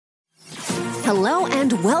Hello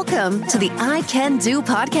and welcome to the I Can Do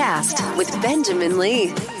podcast with Benjamin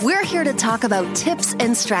Lee. We're here to talk about tips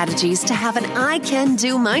and strategies to have an I Can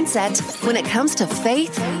Do mindset when it comes to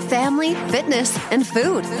faith, family, fitness, and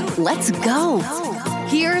food. Let's go.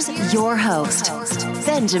 Here's your host,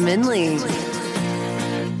 Benjamin Lee.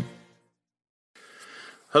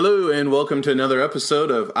 Hello and welcome to another episode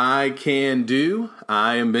of I Can Do.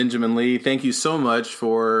 I am Benjamin Lee. Thank you so much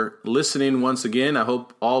for listening once again. I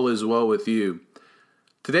hope all is well with you.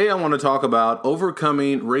 Today I want to talk about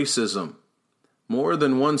overcoming racism. More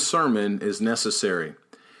than one sermon is necessary.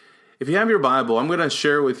 If you have your Bible, I'm going to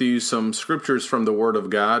share with you some scriptures from the Word of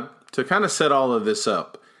God to kind of set all of this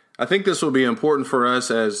up. I think this will be important for us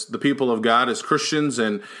as the people of God, as Christians,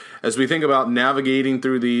 and as we think about navigating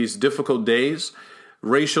through these difficult days.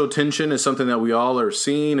 Racial tension is something that we all are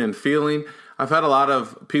seeing and feeling. I've had a lot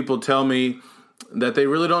of people tell me that they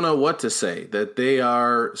really don't know what to say, that they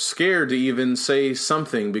are scared to even say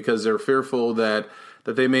something because they're fearful that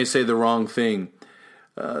they may say the wrong thing.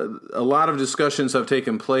 A lot of discussions have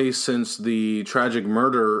taken place since the tragic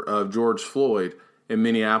murder of George Floyd in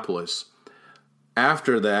Minneapolis.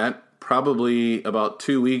 After that, probably about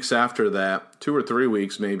 2 weeks after that, 2 or 3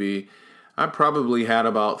 weeks maybe, I probably had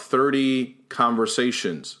about 30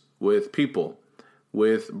 conversations with people,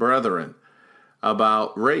 with brethren,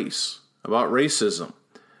 about race, about racism.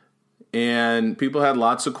 And people had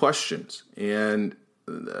lots of questions. And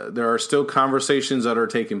there are still conversations that are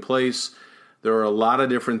taking place. There are a lot of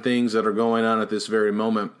different things that are going on at this very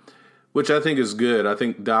moment, which I think is good. I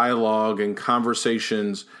think dialogue and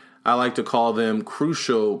conversations, I like to call them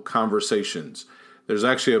crucial conversations. There's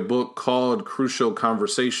actually a book called Crucial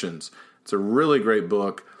Conversations. It's a really great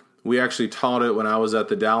book. We actually taught it when I was at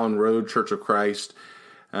the Dallin Road Church of Christ.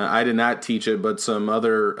 I did not teach it, but some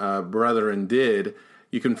other brethren did.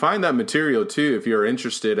 You can find that material too if you're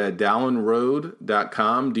interested at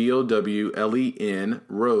dallinroad.com, DOWLEN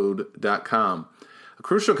road.com. A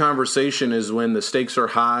crucial conversation is when the stakes are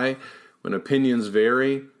high, when opinions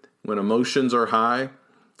vary, when emotions are high,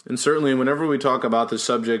 and certainly whenever we talk about the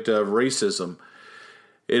subject of racism,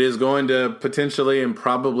 it is going to potentially and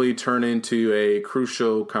probably turn into a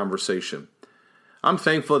crucial conversation. I'm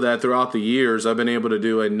thankful that throughout the years, I've been able to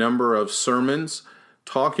do a number of sermons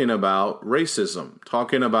talking about racism,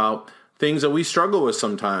 talking about things that we struggle with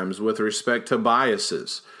sometimes with respect to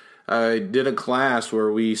biases. I did a class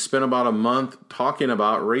where we spent about a month talking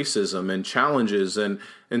about racism and challenges and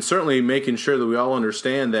certainly making sure that we all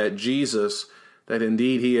understand that Jesus, that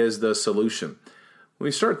indeed he is the solution. When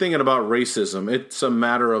we start thinking about racism, it's a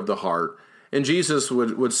matter of the heart. And Jesus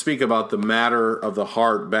would speak about the matter of the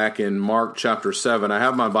heart back in Mark chapter 7. I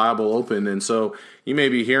have my Bible open, and so you may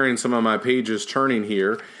be hearing some of my pages turning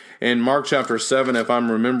here. In Mark chapter 7, if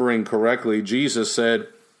I'm remembering correctly, Jesus said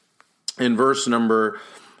in verse number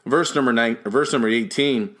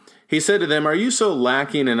 18, he said to them, "Are you so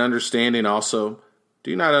lacking in understanding also? Do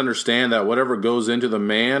you not understand that whatever goes into the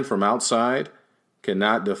man from outside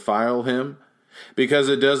cannot defile him? Because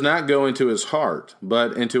it does not go into his heart,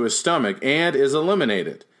 but into his stomach, and is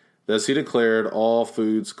eliminated." Thus he declared all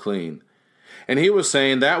foods clean. And he was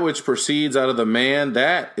saying, that which proceeds out of the man,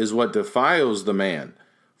 that is what defiles the man.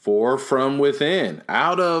 For from within,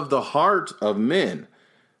 out of the heart of men,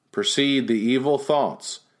 proceed the evil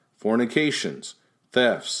thoughts, fornications,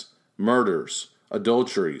 thefts, murders,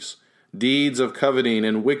 adulteries, deeds of coveting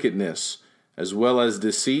and wickedness, as well as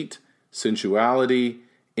deceit, sensuality,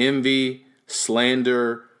 envy,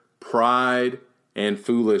 slander, pride, and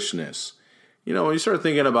foolishness. You know, when you start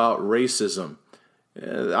thinking about racism,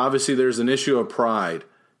 obviously there's an issue of pride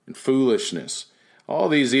and foolishness. All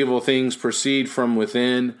these evil things proceed from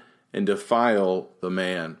within and defile the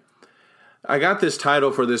man. I got this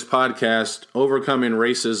title for this podcast, Overcoming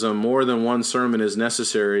Racism, More Than One Sermon is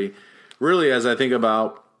Necessary, really as I think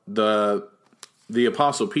about the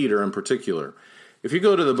Apostle Peter in particular. If you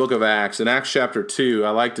go to the book of Acts, in Acts chapter 2,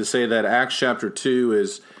 I like to say that Acts chapter 2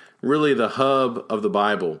 is really the hub of the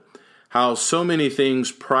Bible. How so many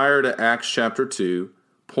things prior to Acts chapter 2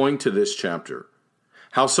 point to this chapter.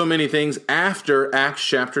 How so many things after Acts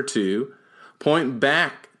chapter 2 point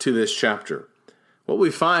back to this chapter. What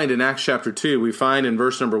we find in Acts chapter 2, we find in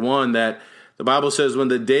verse number 1 that the Bible says when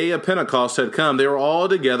the day of Pentecost had come, they were all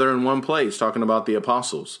together in one place, talking about the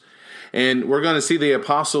apostles. And we're going to see the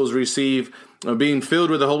apostles receive being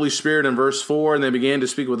filled with the Holy Spirit in verse 4, and they began to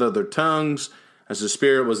speak with other tongues as the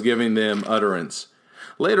Spirit was giving them utterance.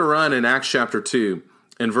 Later on in Acts chapter 2,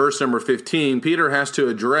 in verse number 15, Peter has to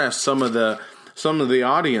address some of the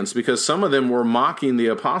audience because some of them were mocking the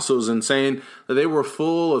apostles and saying that they were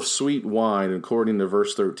full of sweet wine, according to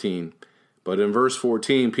verse 13. But in verse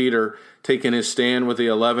 14, Peter, taking his stand with the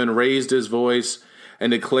 11, raised his voice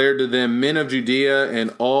and declared to them, Men of Judea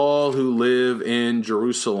and all who live in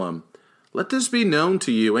Jerusalem, let this be known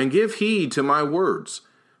to you, and give heed to my words.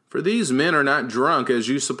 For these men are not drunk as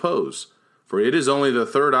you suppose, for it is only the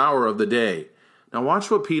 3rd hour of the day. Now watch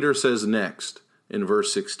what Peter says next in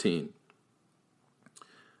verse 16.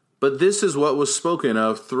 But this is what was spoken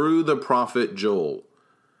of through the prophet Joel.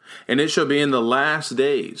 And it shall be in the last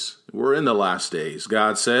days, we're in the last days,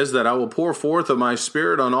 God says, that I will pour forth of my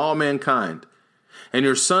Spirit on all mankind. And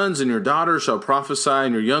your sons and your daughters shall prophesy,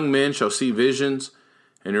 and your young men shall see visions,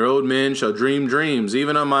 and your old men shall dream dreams,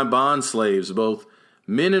 even on my bondslaves, both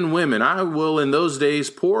men and women. I will in those days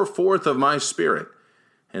pour forth of my Spirit,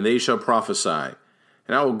 and they shall prophesy.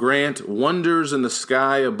 And I will grant wonders in the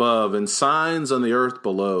sky above, and signs on the earth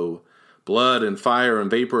below, blood and fire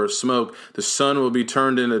and vapor of smoke. The sun will be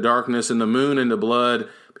turned into darkness, and the moon into blood,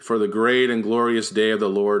 before the great and glorious day of the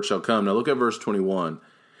Lord shall come. Now look at verse 21.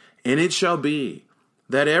 And it shall be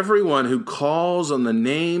that everyone who calls on the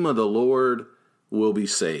name of the Lord will be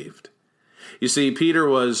saved. You see, Peter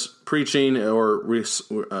was preaching or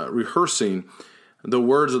rehearsing the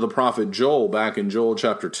words of the prophet Joel back in Joel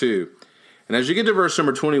chapter 2. And as you get to verse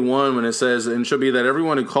number 21, when it says, And it shall be that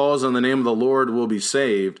everyone who calls on the name of the Lord will be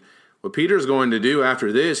saved, what Peter's going to do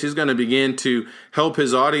after this, he's going to begin to help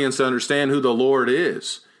his audience to understand who the Lord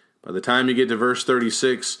is. By the time you get to verse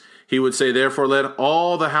 36, he would say, Therefore let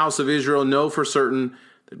all the house of Israel know for certain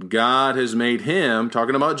that God has made him,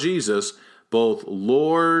 talking about Jesus, both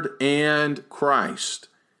Lord and Christ,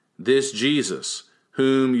 this Jesus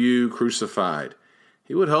whom you crucified.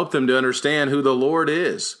 He would help them to understand who the Lord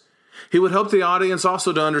is. He would help the audience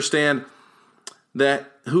also to understand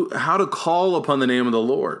that how to call upon the name of the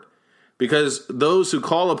Lord. Because those who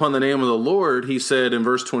call upon the name of the Lord, he said in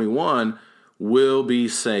verse 21, will be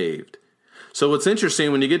saved. So what's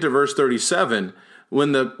interesting, when you get to verse 37,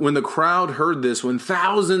 when the crowd heard this, when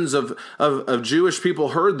thousands of Jewish people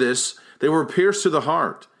heard this, they were pierced to the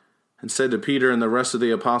heart and said to Peter and the rest of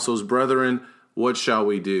the apostles, Brethren, what shall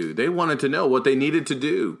we do? They wanted to know what they needed to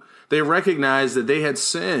do. They recognized that they had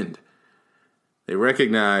sinned. They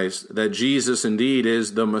recognized that Jesus indeed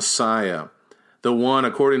is the Messiah. The one,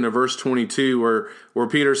 according to verse 22, where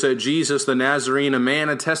Peter said, Jesus the Nazarene, a man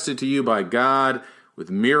attested to you by God with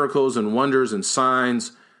miracles and wonders and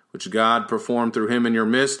signs, which God performed through him in your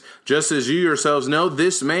midst, just as you yourselves know,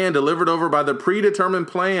 this man delivered over by the predetermined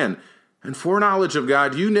plan and foreknowledge of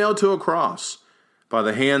God, you nailed to a cross by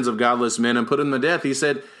the hands of godless men and put him to death. He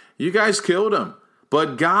said, you guys killed him,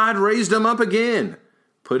 but God raised him up again,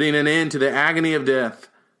 putting an end to the agony of death,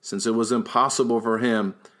 since it was impossible for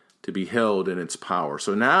him to be held in its power.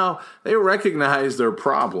 So now they recognize their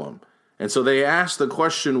problem. And so they ask the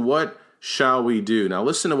question, what shall we do? Now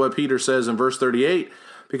listen to what Peter says in verse 38,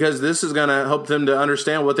 because this is going to help them to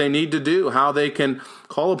understand what they need to do, how they can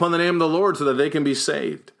call upon the name of the Lord so that they can be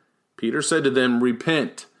saved. Peter said to them,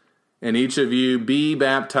 Repent, and each of you be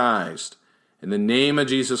baptized in the name of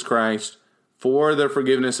Jesus Christ for the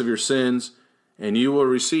forgiveness of your sins, and you will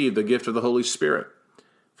receive the gift of the Holy Spirit.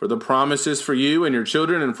 For the promise is for you and your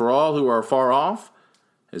children and for all who are far off,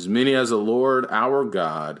 as many as the Lord our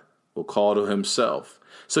God will call to himself.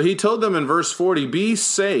 So he told them in verse 40, be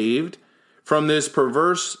saved from this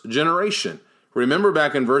perverse generation. Remember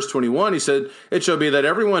back in verse 21, he said, it shall be that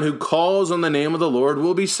everyone who calls on the name of the Lord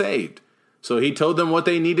will be saved. So he told them what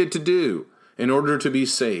they needed to do in order to be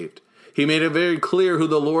saved. He made it very clear who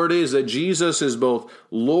the Lord is, that Jesus is both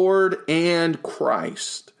Lord and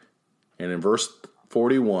Christ. And in verse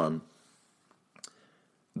 41,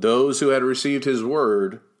 those who had received his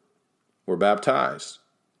word were baptized.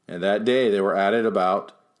 And that day they were added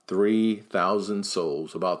about 3,000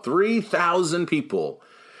 souls. About 3,000 people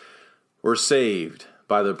were saved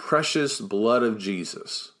by the precious blood of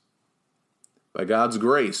Jesus. By God's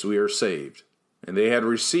grace we are saved. And they had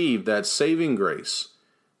received that saving grace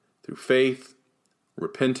through faith,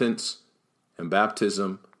 repentance, and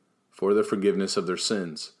baptism for the forgiveness of their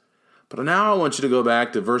sins. But now I want you to go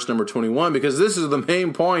back to verse number 21, because this is the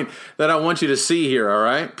main point that I want you to see here, all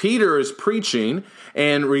right? Peter is preaching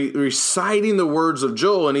and reciting the words of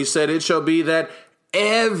Joel, and he said, it shall be that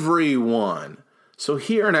everyone. So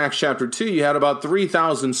here in Acts chapter 2, you had about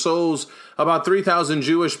 3,000 souls, about 3,000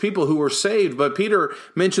 Jewish people who were saved. But Peter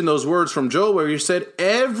mentioned those words from Joel where he said,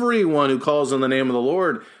 everyone who calls on the name of the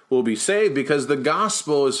Lord will be saved, because the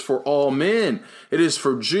gospel is for all men. It is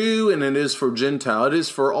for Jew and it is for Gentile. It is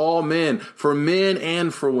for all men, for men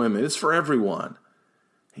and for women. It's for everyone.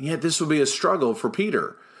 And yet this would be a struggle for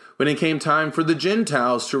Peter when it came time for the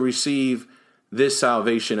Gentiles to receive this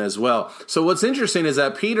salvation as well. So what's interesting is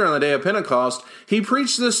that Peter on the day of Pentecost, he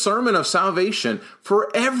preached this sermon of salvation for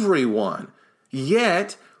everyone.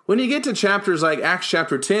 Yet, when you get to chapters like Acts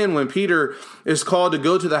chapter 10, when Peter is called to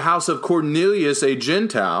go to the house of Cornelius, a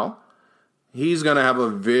Gentile, he's going to have a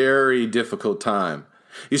very difficult time.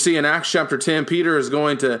 You see, in Acts chapter 10, Peter is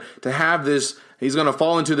going to have this, he's going to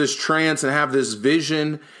fall into this trance and have this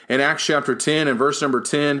vision. In Acts chapter 10 and verse number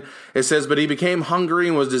 10, it says, "But he became hungry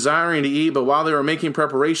and was desiring to eat, but while they were making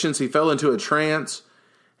preparations, he fell into a trance.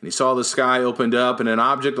 And he saw the sky opened up, and an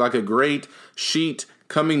object like a great sheet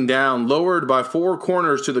coming down, lowered by four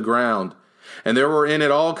corners to the ground. And there were in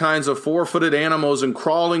it all kinds of four-footed animals and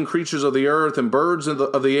crawling creatures of the earth and birds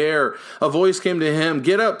of the air. A voice came to him,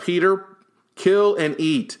 'Get up, Peter, kill and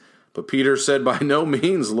eat.' But Peter said, 'By no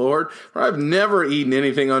means, Lord, for I've never eaten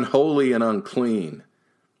anything unholy and unclean.'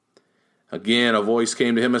 Again, a voice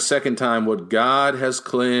came to him a second time, 'What God has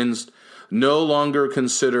cleansed, no longer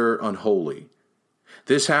consider unholy.'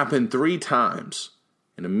 This happened 3 times,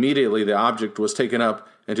 and immediately the object was taken up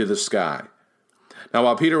into the sky. Now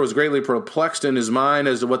while Peter was greatly perplexed in his mind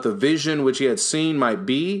as to what the vision which he had seen might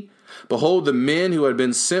be, behold, the men who had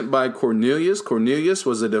been sent by Cornelius," Cornelius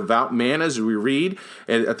was a devout man, as we read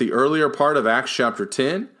at the earlier part of Acts chapter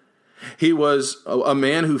 10. He was a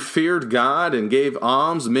man who feared God and gave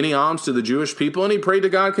alms, many alms to the Jewish people, and he prayed to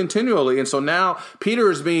God continually. And so now Peter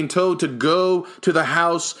is being told to go to the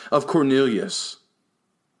house of Cornelius.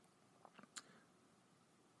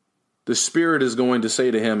 The Spirit is going to say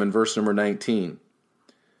to him in verse number 19,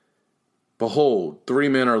 "Behold, 3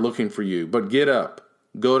 men are looking for you, but get up,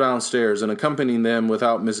 go downstairs, and accompany them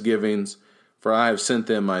without misgivings, for I have sent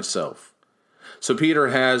them myself." So Peter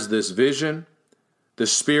has this vision. The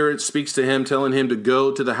Spirit speaks to him, telling him to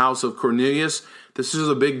go to the house of Cornelius. This is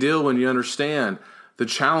a big deal when you understand the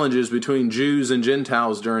challenges between Jews and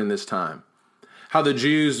Gentiles during this time. How the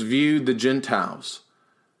Jews viewed the Gentiles.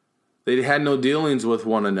 They had no dealings with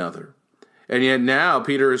one another. And yet now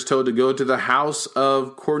Peter is told to go to the house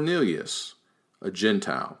of Cornelius, a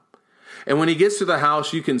Gentile. And when he gets to the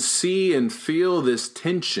house, you can see and feel this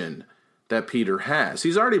tension that Peter has.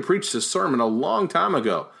 He's already preached this sermon a long time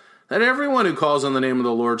ago, that everyone who calls on the name of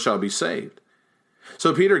the Lord shall be saved.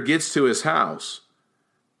 So Peter gets to his house,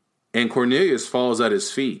 and Cornelius falls at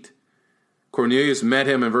his feet. Cornelius met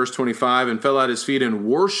him in verse 25 and fell at his feet and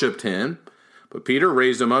worshipped him. But Peter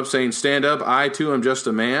raised him up, saying, "Stand up, I too am just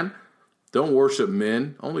a man. Don't worship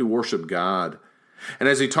men, only worship God." And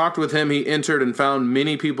as he talked with him, he entered and found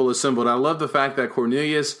many people assembled. I love the fact that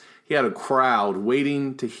Cornelius, he had a crowd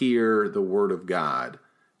waiting to hear the word of God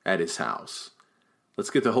at his house.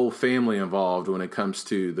 Let's get the whole family involved when it comes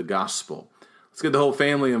to the gospel. Let's get the whole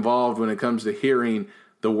family involved when it comes to hearing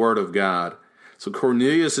the word of God. So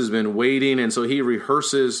Cornelius has been waiting, and so he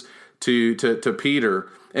rehearses to Peter.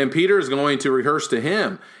 And Peter is going to rehearse to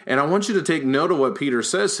him. And I want you to take note of what Peter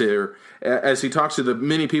says here as he talks to the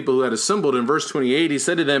many people who had assembled. In verse 28, he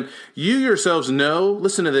said to them, "You yourselves know,"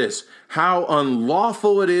 listen to this, "how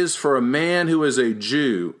unlawful it is for a man who is a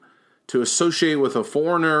Jew to associate with a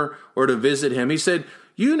foreigner or to visit him." He said,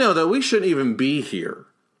 you know that we shouldn't even be here.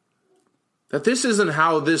 That this isn't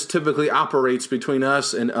how this typically operates between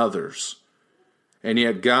us and others. And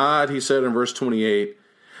yet God, he said in verse 28,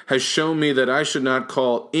 has shown me that I should not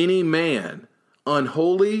call any man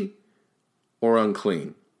unholy or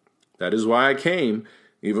unclean. That is why I came,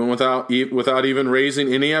 even without even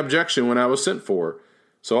raising any objection when I was sent for.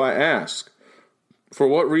 So I ask, for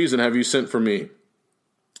what reason have you sent for me?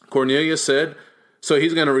 Cornelius said, so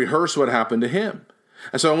he's going to rehearse what happened to him.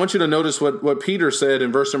 And so I want you to notice what Peter said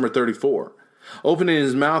in verse number 34. Opening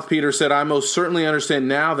his mouth, Peter said, "I most certainly understand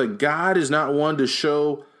now that God is not one to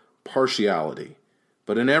show partiality.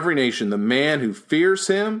 But in every nation, the man who fears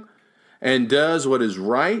him and does what is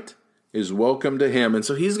right is welcome to him." And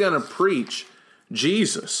so he's going to preach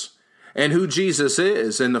Jesus and who Jesus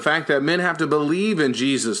is, and the fact that men have to believe in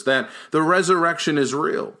Jesus, that the resurrection is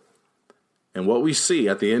real. And what we see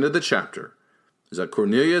at the end of the chapter is that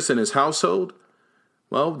Cornelius and his household,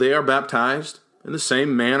 well, they are baptized in the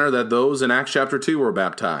same manner that those in Acts chapter 2 were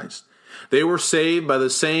baptized. They were saved by the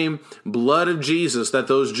same blood of Jesus that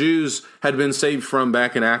those Jews had been saved from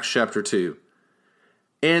back in Acts chapter 2.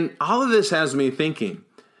 And all of this has me thinking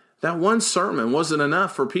that one sermon wasn't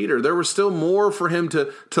enough for Peter. There was still more for him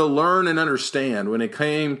to learn and understand when it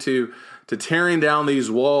came to tearing down these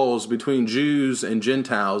walls between Jews and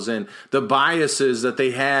Gentiles and the biases that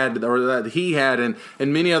they had, or that he had, and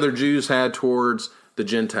many other Jews had towards the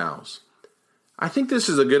Gentiles. I think this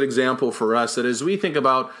is a good example for us, that as we think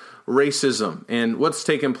about racism and what's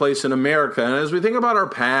taken place in America, and as we think about our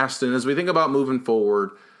past, and as we think about moving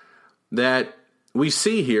forward, that we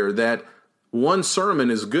see here that one sermon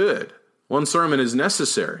is good. One sermon is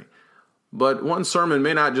necessary. But one sermon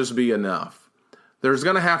may not just be enough. There's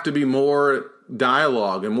going to have to be more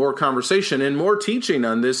dialogue and more conversation and more teaching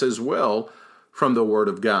on this as well from the Word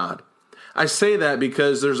of God. I say that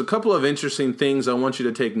because there's a couple of interesting things I want you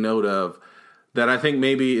to take note of that I think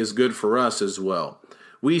maybe is good for us as well.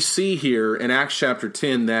 We see here in Acts chapter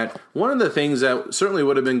 10 that one of the things that certainly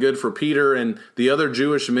would have been good for Peter and the other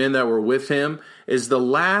Jewish men that were with him is the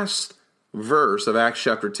last verse of Acts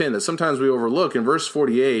chapter 10 that sometimes we overlook. In verse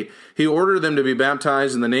 48, he ordered them to be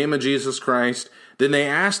baptized in the name of Jesus Christ. Then they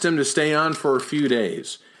asked him to stay on for a few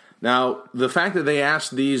days. Now, the fact that they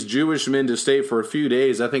asked these Jewish men to stay for a few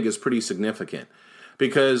days, I think is pretty significant.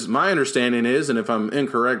 Because my understanding is, and if I'm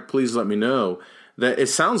incorrect, please let me know, that it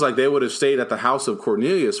sounds like they would have stayed at the house of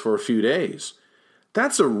Cornelius for a few days.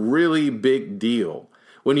 That's a really big deal.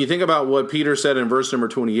 When you think about what Peter said in verse number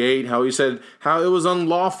 28, how he said how it was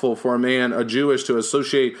unlawful for a man, a Jewish, to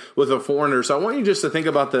associate with a foreigner. So I want you just to think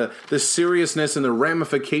about the seriousness and the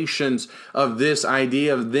ramifications of this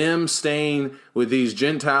idea of them staying with these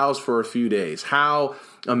Gentiles for a few days. How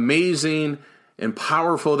amazing and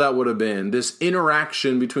powerful that would have been, this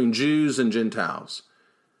interaction between Jews and Gentiles.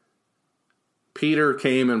 Peter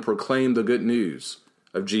came and proclaimed the good news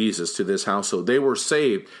of Jesus to this household. They were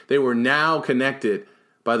saved. They were now connected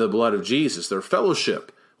by the blood of Jesus. Their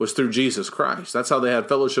fellowship was through Jesus Christ. That's how they had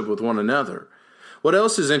fellowship with one another. What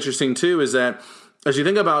else is interesting too is that as you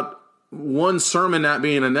think about one sermon not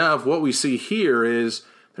being enough, what we see here is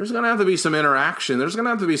there's going to have to be some interaction. There's going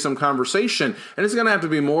to have to be some conversation. And it's going to have to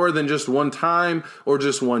be more than just one time or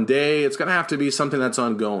just one day. It's going to have to be something that's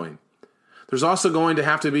ongoing. There's also going to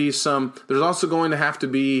have to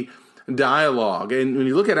be dialogue. And when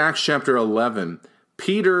you look at Acts chapter 11,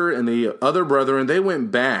 Peter and the other brethren, they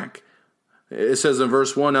went back. It says in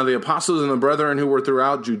verse 1, now the apostles and the brethren who were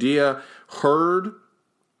throughout Judea heard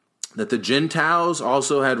that the Gentiles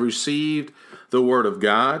also had received the word of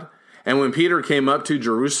God. And when Peter came up to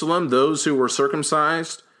Jerusalem, those who were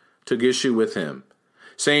circumcised took issue with him,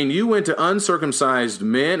 saying, you went to uncircumcised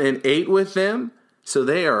men and ate with them? So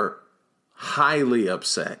they are highly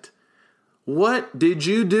upset. What did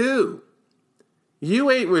you do? You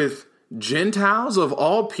ate with Gentiles of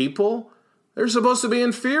all people? They're supposed to be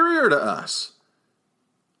inferior to us.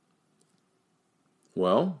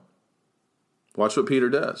 Well, watch what Peter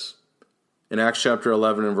does. In Acts chapter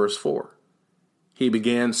 11 and verse 4, he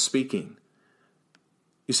began speaking.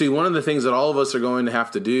 You see, one of the things that all of us are going to have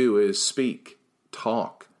to do is speak,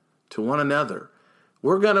 talk to one another.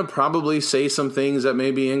 We're going to probably say some things that may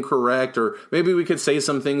be incorrect, or maybe we could say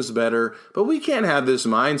some things better, but we can't have this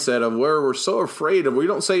mindset of where we're so afraid of we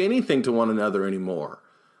don't say anything to one another anymore.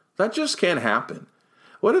 That just can't happen.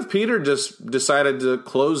 What if Peter just decided to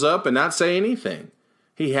close up and not say anything?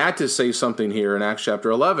 He had to say something here in Acts chapter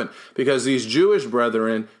 11 because these Jewish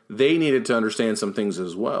brethren, they needed to understand some things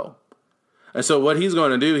as well. And so what he's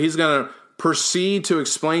going to do, he's going to proceed to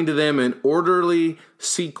explain to them in orderly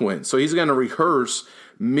sequence. So he's going to rehearse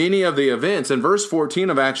many of the events. In verse 14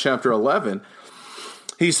 of Acts chapter 11,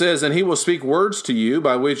 he says, and he will speak words to you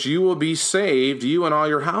by which you will be saved, you and all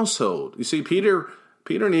your household. You see, Peter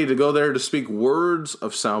needed to go there to speak words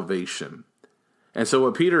of salvation. And so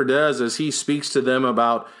what Peter does is he speaks to them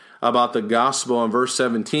about the gospel. In verse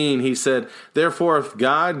 17, he said, therefore, if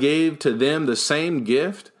God gave to them the same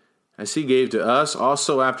gift as he gave to us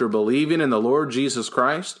also after believing in the Lord Jesus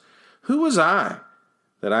Christ, who was I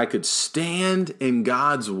that I could stand in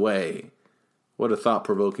God's way? What a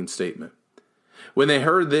thought-provoking statement. When they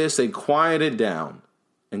heard this, they quieted down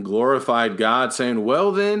and glorified God, saying,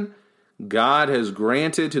 well then, God has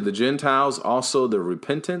granted to the Gentiles also the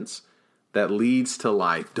repentance that leads to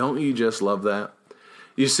life. Don't you just love that?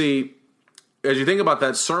 You see, as you think about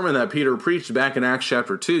that sermon that Peter preached back in Acts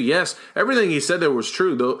chapter 2, yes, everything he said there was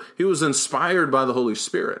true, though he was inspired by the Holy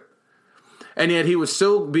Spirit. And yet he would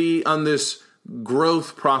still be on this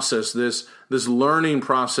growth process, this learning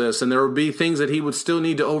process, and there would be things that he would still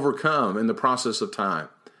need to overcome in the process of time.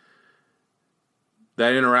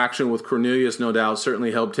 That interaction with Cornelius, no doubt,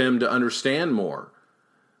 certainly helped him to understand more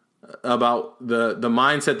about the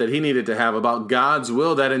mindset that he needed to have about God's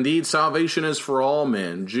will, that indeed salvation is for all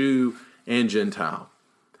men, Jew and Gentile.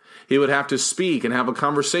 He would have to speak and have a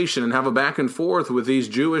conversation and have a back and forth with these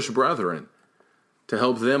Jewish brethren to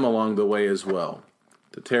help them along the way as well,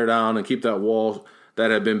 to tear down and keep that wall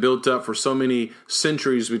that had been built up for so many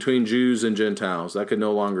centuries between Jews and Gentiles that could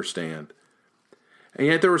no longer stand. And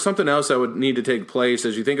yet there was something else that would need to take place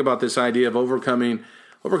as you think about this idea of overcoming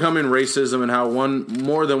racism and how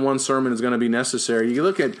more than one sermon is going to be necessary. You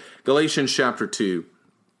look at Galatians chapter 2.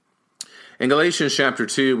 In Galatians chapter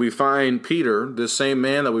 2, we find Peter, this same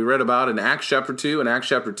man that we read about in Acts chapter 2 and Acts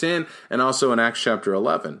chapter 10, and also in Acts chapter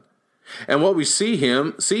 11. And what we see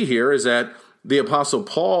here is that the Apostle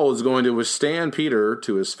Paul is going to withstand Peter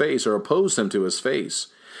to his face, or oppose him to his face.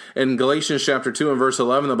 In Galatians chapter 2 and verse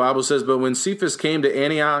 11, the Bible says, "But when Cephas came to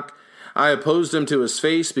Antioch, I opposed him to his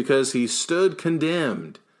face because he stood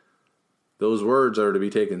condemned." Those words are to be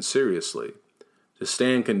taken seriously. To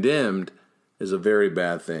stand condemned is a very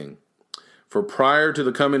bad thing. For prior to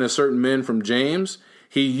the coming of certain men from James,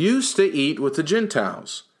 he used to eat with the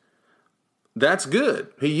Gentiles. That's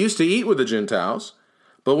good. He used to eat with the Gentiles,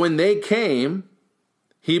 but when they came,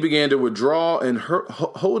 he began to withdraw and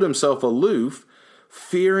hold himself aloof,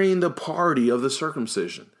 fearing the party of the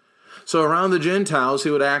circumcision. So around the Gentiles,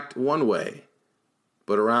 he would act one way,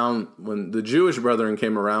 but around when the Jewish brethren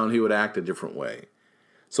came around, he would act a different way.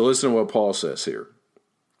 So listen to what Paul says here.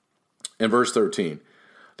 In verse 13,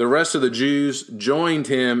 "The rest of the Jews joined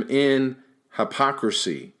him in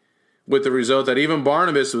hypocrisy, with the result that even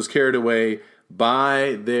Barnabas was carried away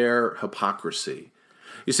by their hypocrisy."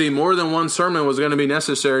 You see, more than one sermon was going to be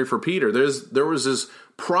necessary for Peter. There was this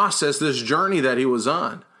process, this journey that he was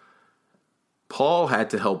on. Paul had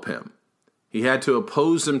to help him. He had to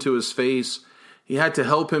oppose him to his face. He had to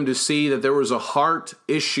help him to see that there was a heart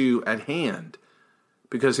issue at hand,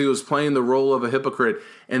 because he was playing the role of a hypocrite,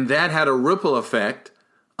 and that had a ripple effect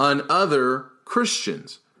on other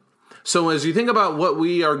Christians. So as you think about what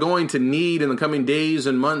we are going to need in the coming days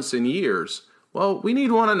and months and years, well, we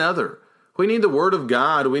need one another. We need the Word of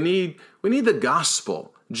God. We need the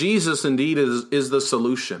gospel. Jesus indeed is the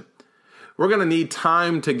solution. We're going to need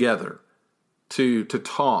time together to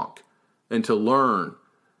talk and to learn,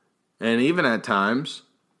 and even at times,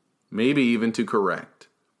 maybe even to correct,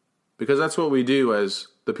 because that's what we do as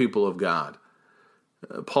the people of God.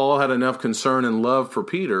 Paul had enough concern and love for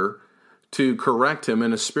Peter to correct him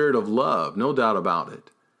in a spirit of love, no doubt about it,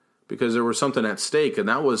 because there was something at stake, and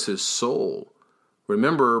that was his soul.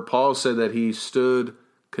 Remember, Paul said that he stood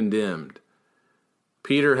condemned.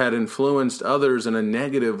 Peter had influenced others in a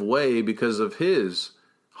negative way because of his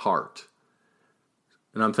heart.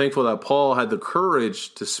 And I'm thankful that Paul had the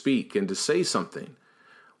courage to speak and to say something.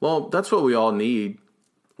 Well, that's what we all need,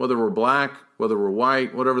 whether we're black, whether we're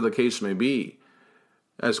white, whatever the case may be.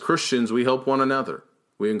 As Christians, we help one another.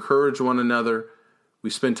 We encourage one another.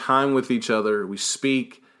 We spend time with each other. We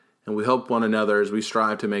speak, and we help one another as we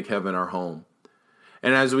strive to make heaven our home.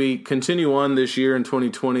 And as we continue on this year in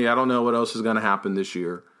 2020, I don't know what else is going to happen this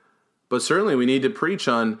year, but certainly we need to preach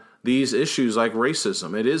on these issues like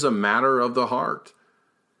racism. It is a matter of the heart.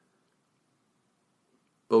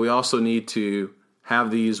 But we also need to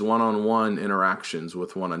have these one-on-one interactions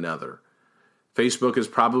with one another. Facebook is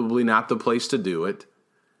probably not the place to do it.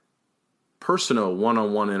 Personal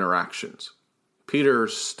one-on-one interactions. Peter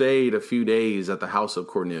stayed a few days at the house of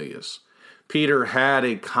Cornelius. Peter had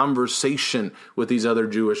a conversation with these other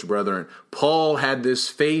Jewish brethren. Paul had this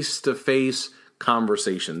face-to-face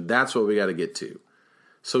conversation. That's what we got to get to.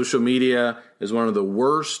 Social media is one of the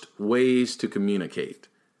worst ways to communicate.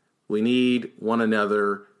 We need one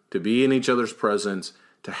another to be in each other's presence,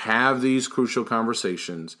 to have these crucial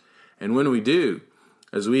conversations. And when we do,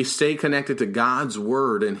 as we stay connected to God's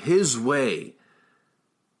word and his way,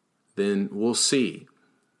 then we'll see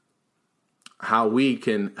how we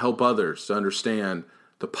can help others to understand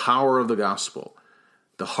the power of the gospel,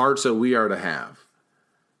 the hearts that we are to have,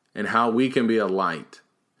 and how we can be a light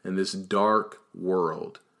in this dark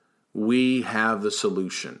world. We have the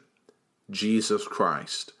solution, Jesus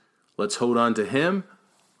Christ. Let's hold on to him.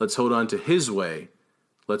 Let's hold on to his way.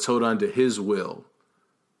 Let's hold on to his will.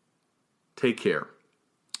 Take care,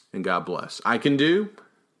 and God bless. I can do,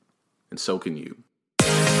 and so can you.